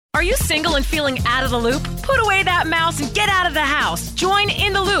Are you single and feeling out of the loop? Put away that mouse and get out of the house. Join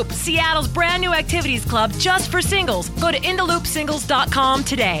In the Loop, Seattle's brand new activities club just for singles. Go to intheloopsingles.com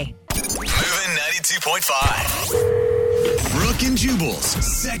today. Moving 92.5. Brooke and Jubal's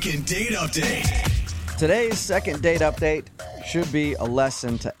second date update. Today's second date update should be a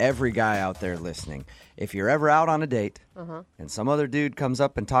lesson to every guy out there listening. If you're ever out on a date and some other dude comes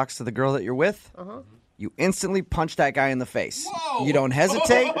up and talks to the girl that you're with, you instantly punch that guy in the face. Whoa. You don't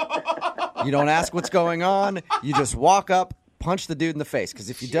hesitate. You don't ask what's going on. You just walk up, punch the dude in the face.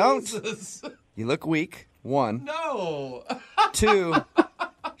 Because if you don't, you look weak. 1. No. 2,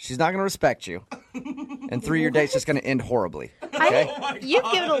 she's not going to respect you. And 3, your date's just going to end horribly. Okay? You've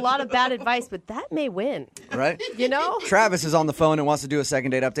given a lot of bad advice, but that may win. Right? You know? Travis is on the phone and wants to do a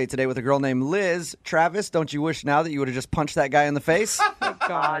second date update today with a girl named Liz. Travis, don't you wish now that you would have just punched that guy in the face?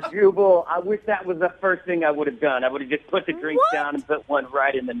 Jubal, I wish that was the first thing I would have done. I would have just put the drink down and put one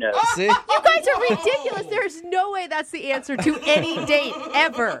right in the nose. See? You guys are ridiculous. There's no way that's the answer to any date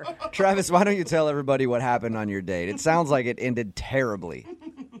ever. Travis, why don't you tell everybody what happened on your date? It sounds like it ended terribly.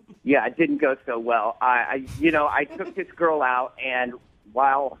 Yeah, it didn't go so well. I took this girl out, and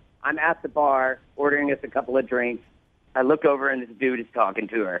while I'm at the bar ordering us a couple of drinks, I look over and this dude is talking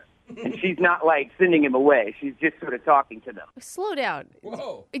to her. And she's not, sending him away. She's just sort of talking to them. Slow down.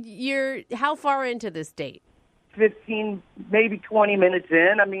 Whoa. You're how far into this date? 15, maybe 20 minutes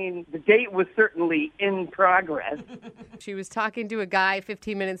in. I mean, the date was certainly in progress. She was talking to a guy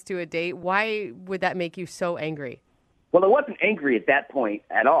 15 minutes to a date. Why would that make you so angry? Well, I wasn't angry at that point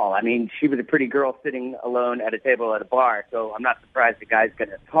at all. I mean, she was a pretty girl sitting alone at a table at a bar, so I'm not surprised the guy's going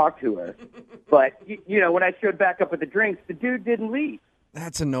to talk to her. But, when I showed back up with the drinks, the dude didn't leave.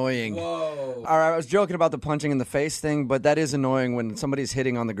 That's annoying. Whoa. All right, I was joking about the punching in the face thing, but that is annoying when somebody's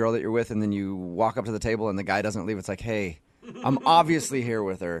hitting on the girl that you're with and then you walk up to the table and the guy doesn't leave. It's like, hey, I'm obviously here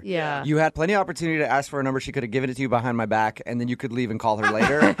with her. Yeah. You had plenty of opportunity to ask for a number. She could have given it to you behind my back, and then you could leave and call her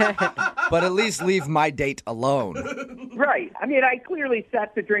later. But at least leave my date alone. Right. I mean, I clearly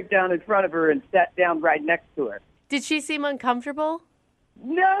sat the drink down in front of her and sat down right next to her. Did she seem uncomfortable?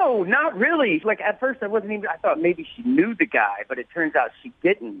 No, not really. At first I thought maybe she knew the guy, but it turns out she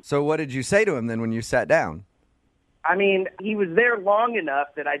didn't. So what did you say to him then when you sat down? I mean, he was there long enough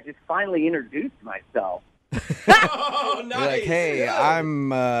that I just finally introduced myself. Oh, nice. You're like, hey,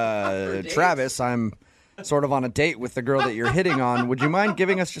 I'm Travis. I'm sort of on a date with the girl that you're hitting on. Would you mind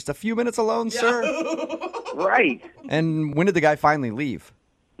giving us just a few minutes alone, sir? Right. And when did the guy finally leave?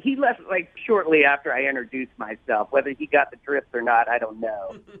 He left shortly after I introduced myself. Whether he got the drift or not, I don't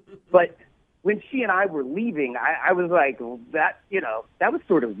know. But when she and I were leaving, I was like, well, that was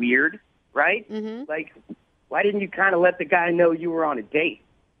sort of weird, right? Mm-hmm. Why didn't you kind of let the guy know you were on a date?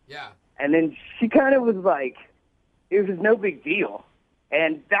 Yeah. And then she kind of was like, it was no big deal.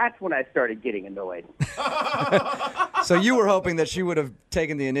 And that's when I started getting annoyed. So you were hoping that she would have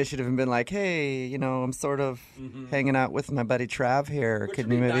taken the initiative and been like, hey, I'm sort of hanging out with my buddy Trav here. Which Could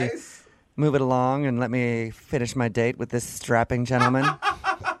would you be maybe nice. move it along and let me finish my date with this strapping gentleman?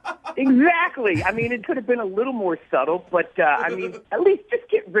 Exactly. I mean, it could have been a little more subtle, but, at least just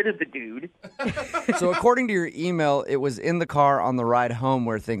get rid of the dude. So according to your email, it was in the car on the ride home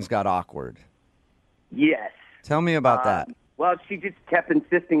where things got awkward. Yes. Tell me about that. Well, she just kept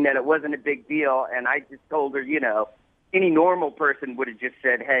insisting that it wasn't a big deal, and I just told her, any normal person would have just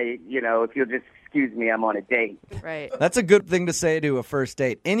said, hey, if you'll just excuse me, I'm on a date. Right. That's a good thing to say to a first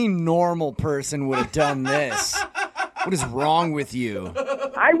date. Any normal person would have done this. What is wrong with you?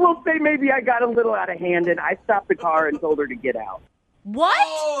 I will say maybe I got a little out of hand, and I stopped the car and told her to get out. What?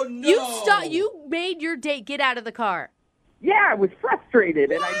 Oh, no. You made your date get out of the car. Yeah, I was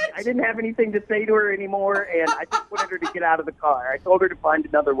frustrated, and I didn't have anything to say to her anymore, and I just wanted her to get out of the car. I told her to find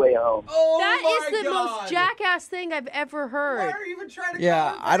another way home. Oh, That my is the God. most jackass thing I've ever heard. Why are you even trying to Yeah,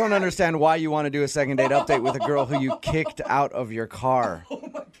 call her I don't back? understand why you want to do a second date update with a girl who you kicked out of your car. Oh,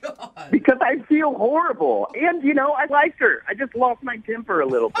 my God. Because I feel horrible, and, I like her. I just lost my temper a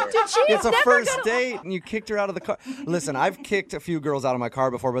little bit. Dude, she It's is a never first gonna... date, and you kicked her out of the car. Listen, I've kicked a few girls out of my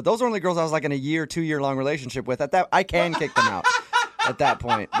car before, but those are only girls I was in a 2-year-long relationship with. At that, I can kick them out at that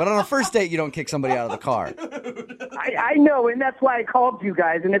point. But on a first date, you don't kick somebody out of the car. I know, and that's why I called you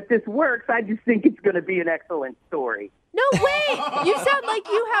guys, and if this works, I just think it's going to be an excellent story. No way! You sound like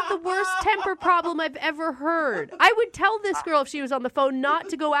you have the worst temper problem I've ever heard. I would tell this girl if she was on the phone not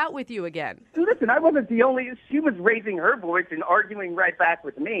to go out with you again. Listen, I wasn't the only. She was raising her voice and arguing right back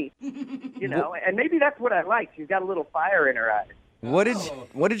with me, and maybe that's what I like. She's got a little fire in her eyes.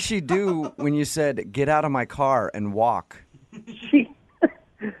 What did she do when you said, get out of my car and walk?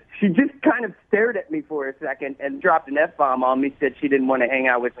 She just kind of stared at me for a second and dropped an F-bomb on me, said she didn't want to hang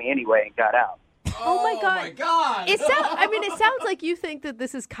out with me anyway, and got out. Oh my God. Oh, my God. It sounds like you think that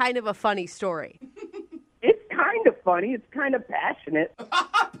this is kind of a funny story. It's kind of funny. It's kind of passionate.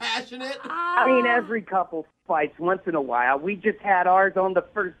 Passionate. I mean, every couple fights once in a while. We just had ours on the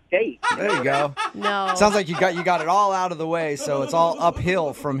first date. There you go. No. Sounds like you got it all out of the way, so it's all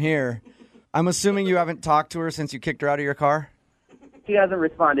uphill from here. I'm assuming you haven't talked to her since you kicked her out of your car? She hasn't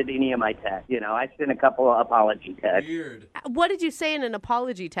responded to any of my texts. You know, I sent a couple of apology texts. Weird. What did you say in an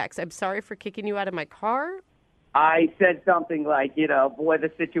apology text? I'm sorry for kicking you out of my car? I said something like, you know, boy, the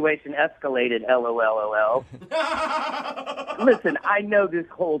situation escalated, LOL. Listen, I know this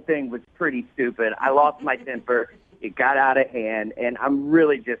whole thing was pretty stupid. I lost my temper. It got out of hand, and I'm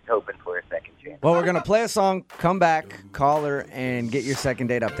really just hoping for a second chance. Well, we're going to play a song, come back, call her, and get your second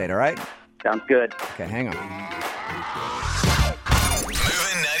date update, all right? Sounds good. Okay, hang on.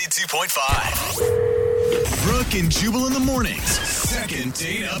 Moving 92.5. Brooke and Jubal in the mornings. Second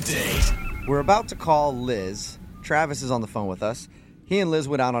date update. We're about to call Liz. Travis is on the phone with us. He and Liz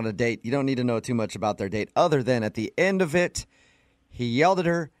went out on a date. You don't need to know too much about their date other than at the end of it, he yelled at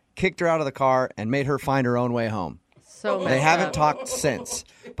her, kicked her out of the car, and made her find her own way home. So They messed haven't up. talked since.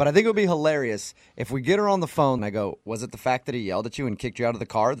 But I think it would be hilarious if we get her on the phone and I go, was it the fact that he yelled at you and kicked you out of the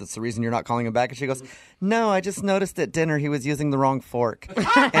car that's the reason you're not calling him back? And she goes, no, I just noticed at dinner he was using the wrong fork.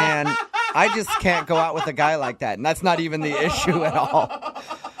 And I just can't go out with a guy like that. And that's not even the issue at all.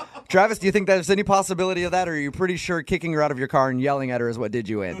 Travis, do you think there's any possibility of that, or are you pretty sure kicking her out of your car and yelling at her is what did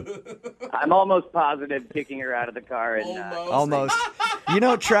you in? I'm almost positive kicking her out of the car. And Almost. You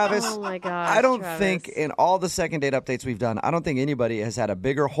know, Travis, Oh my gosh, I don't Travis. think in all the second date updates we've done, I don't think anybody has had a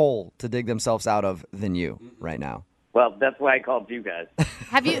bigger hole to dig themselves out of than you right now. well, that's why I called you guys.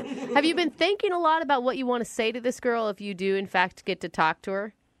 Have you been thinking a lot about what you want to say to this girl if you do, in fact, get to talk to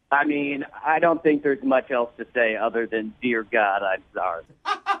her? I mean, I don't think there's much else to say other than, dear God, I'm sorry.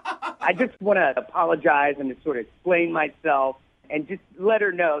 I just want to apologize and just sort of explain myself and just let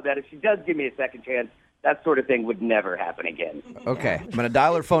her know that if she does give me a second chance, that sort of thing would never happen again. Okay, I'm going to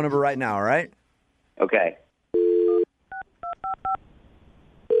dial her phone number right now, all right? Okay.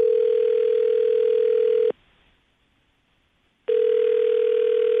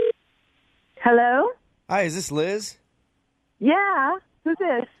 Hello? Hi, is this Liz? Yeah. Who's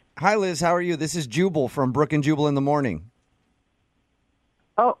this? Hi, Liz, how are you? This is Jubal from Brooke and Jubal in the Morning.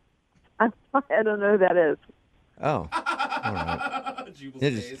 Oh, I don't know who that is. Oh, all right. Jubal's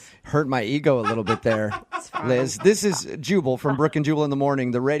It just face. hurt my ego a little bit there, Liz. This is Jubal from Brooke and Jubal in the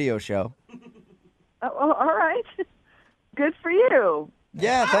Morning, the radio show. Oh, all right. Good for you.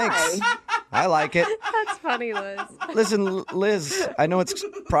 Yeah, thanks. I like it. That's funny, Liz. Listen, Liz, I know it's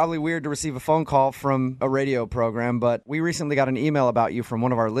probably weird to receive a phone call from a radio program, but we recently got an email about you from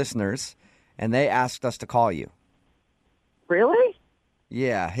one of our listeners, and they asked us to call you. Really?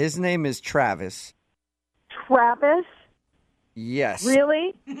 Yeah, his name is Travis. Travis? Yes.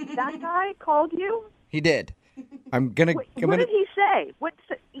 Really? That guy called you? He did. I'm gonna. What did he say?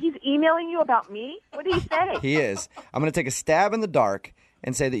 He's emailing you about me? What did he say? He is. I'm gonna take a stab in the dark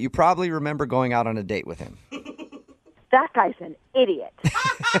and say that you probably remember going out on a date with him. That guy's an idiot.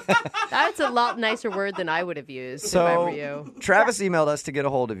 That's a lot nicer word than I would have used if I So, were you. Travis emailed us to get a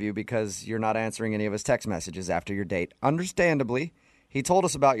hold of you because you're not answering any of his text messages after your date. Understandably, he told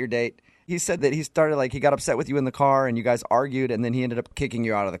us about your date. He said that he got upset with you in the car and you guys argued and then he ended up kicking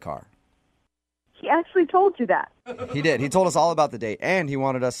you out of the car. He actually told you that. He did. He told us all about the date and he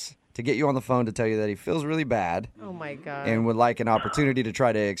wanted us to get you on the phone to tell you that he feels really bad Oh, my God. and would like an opportunity to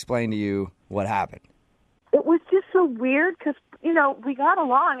try to explain to you what happened. It was just so weird because, we got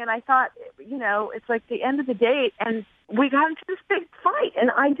along and I thought, it's like the end of the date and we got into this big fight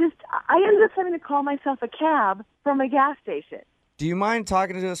and I ended up having to call myself a cab from a gas station. Do you mind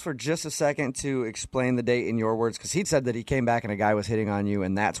talking to us for just a second to explain the date in your words? Because he said that he came back and a guy was hitting on you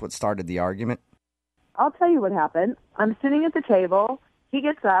and that's what started the argument. I'll tell you what happened. I'm sitting at the table. He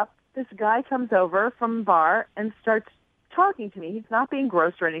gets up. This guy comes over from the bar and starts talking to me. He's not being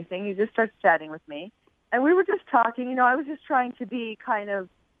gross or anything. He just starts chatting with me. And we were just talking. I was just trying to be kind of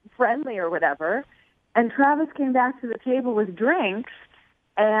friendly or whatever. And Travis came back to the table with drinks.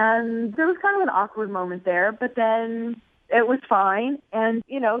 And there was kind of an awkward moment there. But then it was fine. And,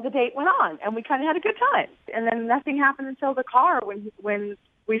 the date went on. And we kind of had a good time. And then nothing happened until the car when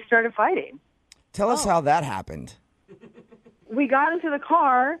we started fighting. Tell us how that happened. We got into the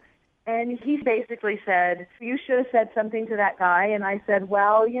car, and he basically said, you should have said something to that guy. And I said,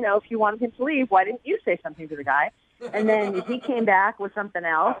 well, if you wanted him to leave, why didn't you say something to the guy? And then he came back with something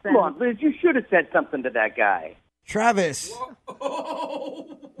else. And Come on, Liz, you should have said something to that guy. Travis.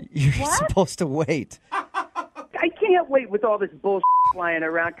 You're supposed to wait. I can't wait with all this bullshit flying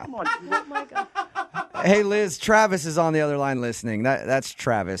around. Come on. Oh my God. Hey, Liz, Travis is on the other line listening. That's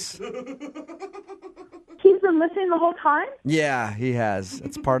Travis. He's been listening the whole time? Yeah, he has.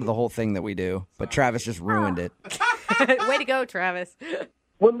 It's part of the whole thing that we do. But Travis just ruined it. Way to go, Travis.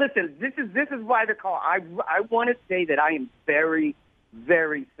 Well, listen, this is why the call. I want to say that I am very,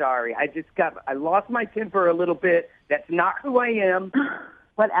 very sorry. I lost my temper a little bit. That's not who I am.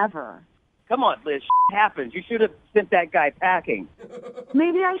 Whatever. Come on, Liz. Happens. You should have sent that guy packing.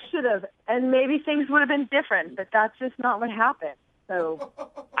 Maybe I should have, and maybe things would have been different, but that's just not what happened. So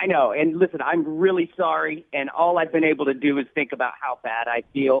I know. And listen, I'm really sorry. And all I've been able to do is think about how bad I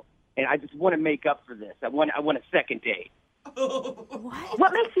feel. And I just want to make up for this. I want a second date.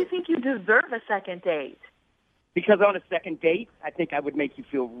 what makes you think you deserve a second date? Because on a second date, I think I would make you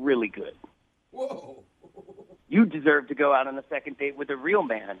feel really good. Whoa. You deserve to go out on a second date with a real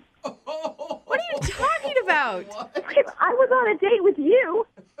man. What are you talking about? I was on a date with you.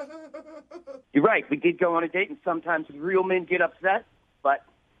 You're right. We did go on a date, and sometimes real men get upset. But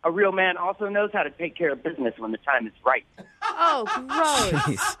a real man also knows how to take care of business when the time is right. Oh, gross.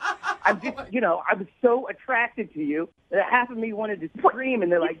 Jeez. I'm just, I was so attracted to you that half of me wanted to scream,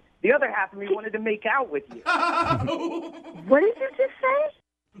 and the other half of me wanted to make out with you. What did you just say?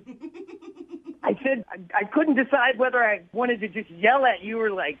 I said I couldn't decide whether I wanted to just yell at you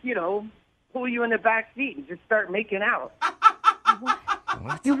or, pull you in the back seat and just start making out.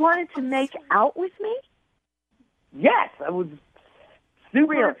 You wanted to make out with me? Yes, I was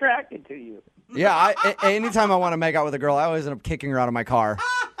super attracted to you. Yeah, anytime I want to make out with a girl, I always end up kicking her out of my car.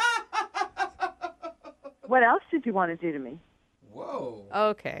 What else did you want to do to me? Whoa.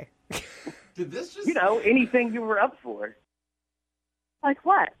 Okay. Did this just... Anything you were up for. Like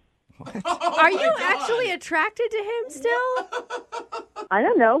what? Are you actually attracted to him still? I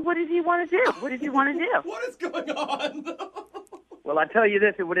don't know. What did he want to do? What did you want to do? What is going on? Well, I tell you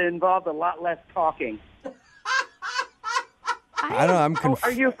this, it would have involved a lot less talking. I don't know. I'm confused.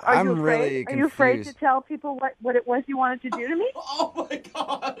 Are you afraid to tell people what it was you wanted to do to me? Oh, my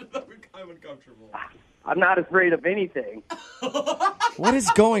God. I'm uncomfortable. I'm not afraid of anything. What is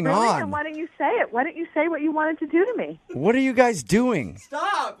going Really? on? Then why don't you say it? Why don't you say what you wanted to do to me? What are you guys doing?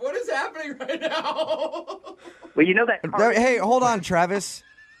 Stop. What is happening right now? Well, you know that... Hey, hold on, Travis.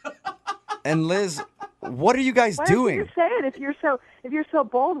 And Liz, what are you guys Why doing? don't you say it? If you're so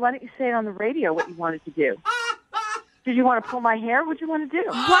bold, why don't you say it on the radio what you wanted to do? Did you want to pull my hair? What did you want to do?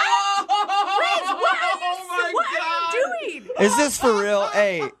 Liz, what are you doing? Is this for real?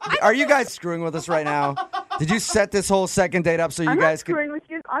 Hey, are you guys screwing with us right now? Did you set this whole second date up so you I'm guys not could... screwing with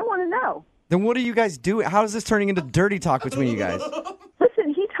you. I want to know. Then what are you guys doing? How is this turning into dirty talk between you guys?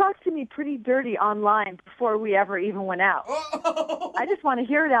 Listen, he talked to me pretty dirty online before we ever even went out. I just want to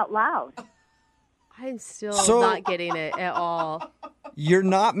hear it out loud. I'm still So- not getting it at all. You're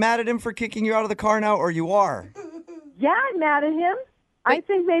not mad at him for kicking you out of the car now, or you are? Yeah, I'm mad at him. I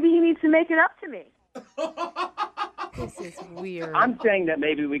think maybe he needs to make it up to me. This is weird. I'm saying that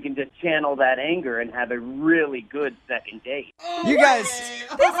maybe we can just channel that anger and have a really good second date. You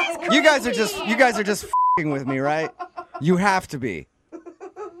guys are just f***ing with me, right? You have to be.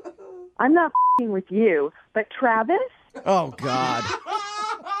 I'm not f***ing with you, but Travis, Oh God.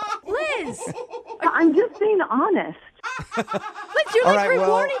 Liz! I'm just being honest. Liz, you're All like right, well-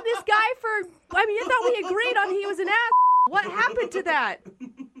 rewarding this guy for... I mean, I thought we agreed on he was an ass. What happened to that?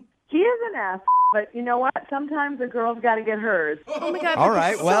 He is an ass, but you know what? Sometimes a girl's got to get hers. Oh, my God. All but right,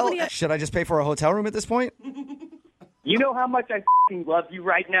 there's so well, many- should I just pay for a hotel room at this point? You know how much I f***ing love you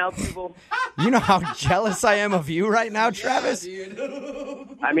right now, people? You know how jealous I am of you right now, Travis?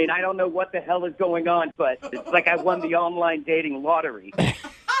 I mean, I don't know what the hell is going on, but it's like I won the online dating lottery.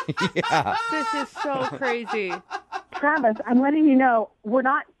 Yeah. This is so crazy. Travis, I'm letting you know we're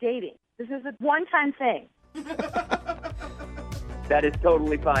not dating. This is a one-time thing. That is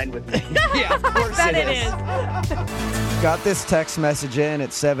totally fine with me. Yeah, of course Bet it it is. is. Got this text message in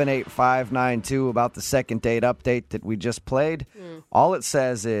at 78592 about the second date update that we just played. All it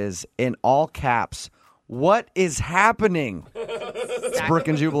says is, in all caps, what is happening? It's Brooke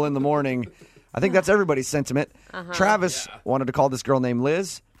and Jubal in the morning. I think that's everybody's sentiment. Travis wanted to call this girl named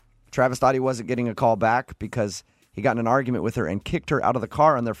Liz. Travis thought he wasn't getting a call back because he got in an argument with her and kicked her out of the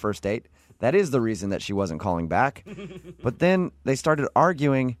car on their first date. That is the reason that she wasn't calling back. But then they started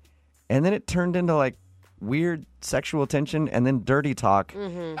arguing, and then it turned into like weird sexual tension and then dirty talk.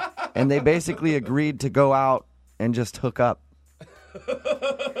 And they basically agreed to go out and just hook up.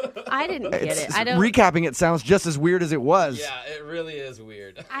 I didn't get it. I don't. Recapping it sounds just as weird as it was. Yeah, it really is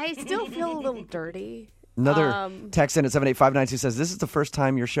weird. I still feel a little dirty. Another text in at 78592 says, this is the first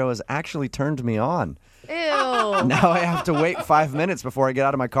time your show has actually turned me on. Ew. Now I have to wait 5 minutes before I get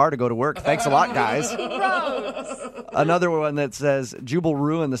out of my car to go to work. Thanks a lot, guys. Gross. Another one that says, Jubal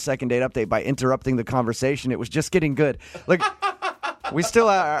ruined the second date update by interrupting the conversation. It was just getting good. Look, we still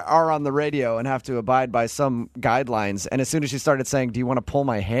are on the radio and have to abide by some guidelines. And as soon as she started saying, do you want to pull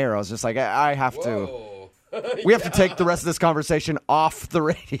my hair? I was just like, I have to. We have to take the rest of this conversation off the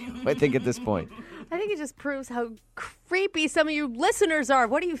radio, I think, at this point. I think it just proves how creepy some of you listeners are.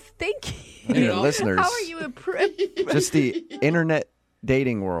 What are you thinking? Listeners. How are you improved? Just the internet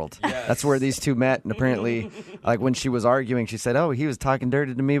dating world. Yes. That's where these two met. And apparently, like when she was arguing, she said, he was talking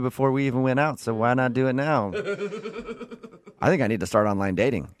dirty to me before we even went out, so why not do it now? I think I need to start online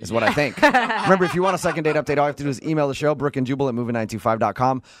dating, is what I think. Remember, if you want a second date update, all you have to do is email the show, Brooke and Jubal at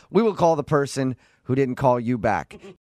moving925.com. We will call the person who didn't call you back.